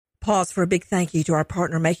Pause for a big thank you to our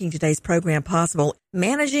partner making today's program possible.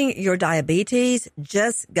 Managing your diabetes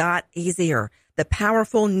just got easier. The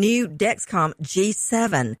powerful new Dexcom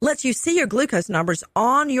G7 lets you see your glucose numbers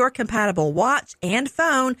on your compatible watch and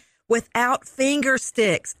phone without finger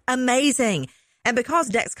sticks. Amazing. And because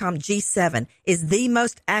Dexcom G7 is the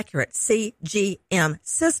most accurate CGM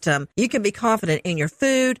system, you can be confident in your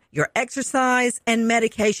food, your exercise, and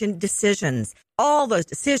medication decisions. All those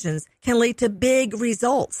decisions can lead to big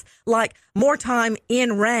results, like more time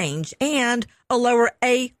in range and a lower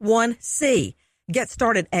A1C. Get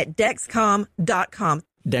started at Dexcom.com.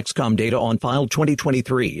 Dexcom data on file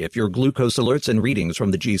 2023. If your glucose alerts and readings from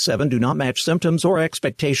the G7 do not match symptoms or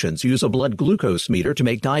expectations, use a blood glucose meter to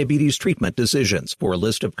make diabetes treatment decisions. For a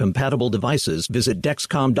list of compatible devices, visit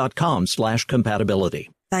Dexcom.com/compatibility.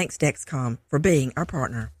 Thanks, Dexcom, for being our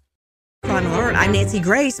partner. Crime Alert, I'm Nancy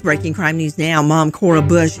Grace. Breaking crime news now. Mom Cora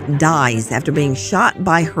Bush dies after being shot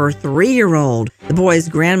by her 3-year-old. The boy's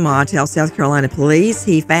grandma tells South Carolina police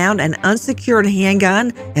he found an unsecured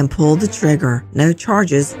handgun and pulled the trigger. No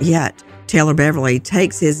charges yet. Taylor Beverly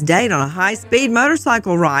takes his date on a high-speed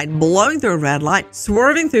motorcycle ride, blowing through a red light,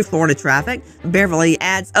 swerving through Florida traffic. Beverly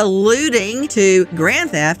adds alluding to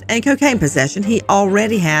grand theft and cocaine possession he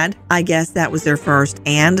already had. I guess that was their first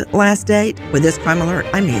and last date. With this Crime Alert,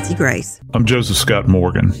 I'm Nancy Grace. I'm Joseph Scott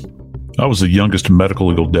Morgan. I was the youngest medical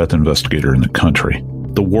legal death investigator in the country.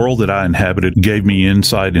 The world that I inhabited gave me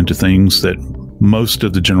insight into things that most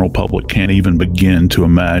of the general public can't even begin to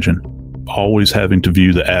imagine. Always having to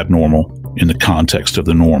view the abnormal in the context of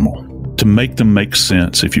the normal, to make them make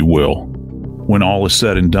sense, if you will. When all is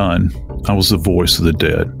said and done, I was the voice of the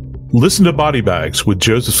dead. Listen to Body Bags with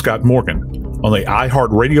Joseph Scott Morgan on the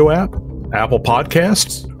iHeartRadio app, Apple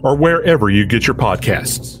Podcasts, or wherever you get your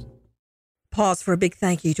podcasts. Pause for a big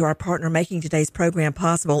thank you to our partner making today's program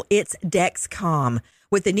possible. It's Dexcom.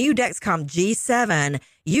 With the new Dexcom G7,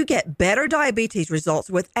 you get better diabetes results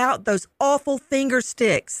without those awful finger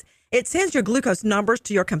sticks. It sends your glucose numbers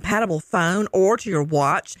to your compatible phone or to your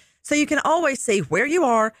watch, so you can always see where you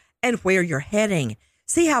are and where you're heading.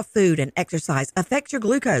 See how food and exercise affect your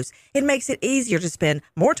glucose. It makes it easier to spend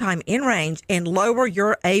more time in range and lower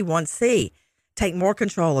your A1C. Take more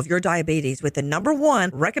control of your diabetes with the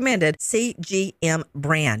 #1 recommended CGM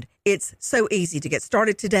brand. It's so easy to get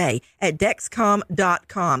started today at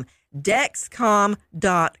Dexcom.com. Dexcom.com.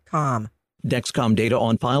 Dexcom data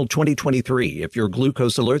on file 2023. If your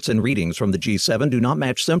glucose alerts and readings from the G7 do not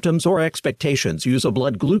match symptoms or expectations, use a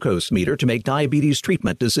blood glucose meter to make diabetes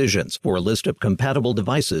treatment decisions. For a list of compatible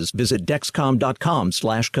devices, visit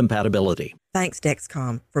Dexcom.com/compatibility. Thanks,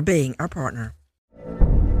 Dexcom, for being our partner.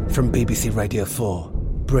 From BBC Radio 4,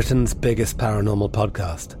 Britain's biggest paranormal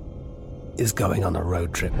podcast is going on a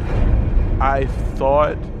road trip. I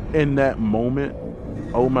thought in that moment,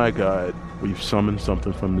 oh my God, we've summoned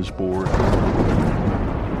something from this board.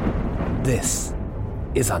 This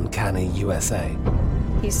is Uncanny USA.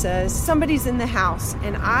 He says, somebody's in the house,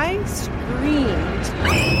 and I screamed.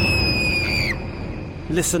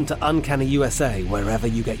 Listen to Uncanny USA wherever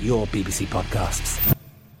you get your BBC podcasts,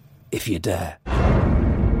 if you dare.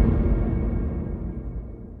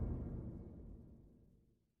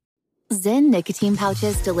 Zyn nicotine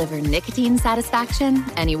pouches deliver nicotine satisfaction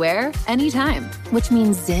anywhere, anytime, which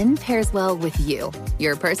means Zyn pairs well with you,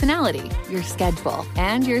 your personality, your schedule,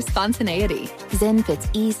 and your spontaneity. Zyn fits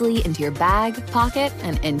easily into your bag, pocket,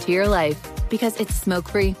 and into your life because it's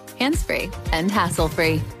smoke-free, hands-free, and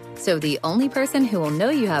hassle-free. So the only person who will know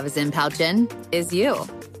you have a Zyn pouch in is you.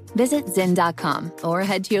 Visit Zyn.com or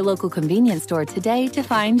head to your local convenience store today to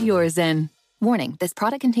find your Zyn. Warning, this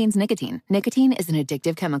product contains nicotine. Nicotine is an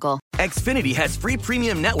addictive chemical. Xfinity has free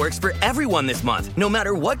premium networks for everyone this month, no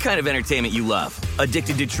matter what kind of entertainment you love.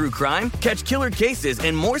 Addicted to true crime? Catch killer cases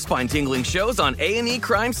and more spine-tingling shows on A&E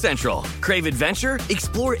Crime Central. Crave adventure?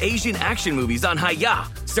 Explore Asian action movies on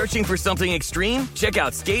Hi-YAH. Searching for something extreme? Check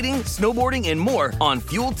out skating, snowboarding, and more on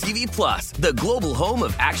Fuel TV Plus, the global home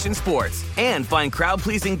of action sports. And find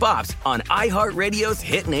crowd-pleasing bops on iHeartRadio's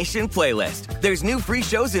Hit Nation playlist. There's new free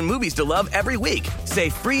shows and movies to love every week. Say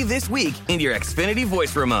free this week in your Xfinity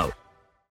voice remote.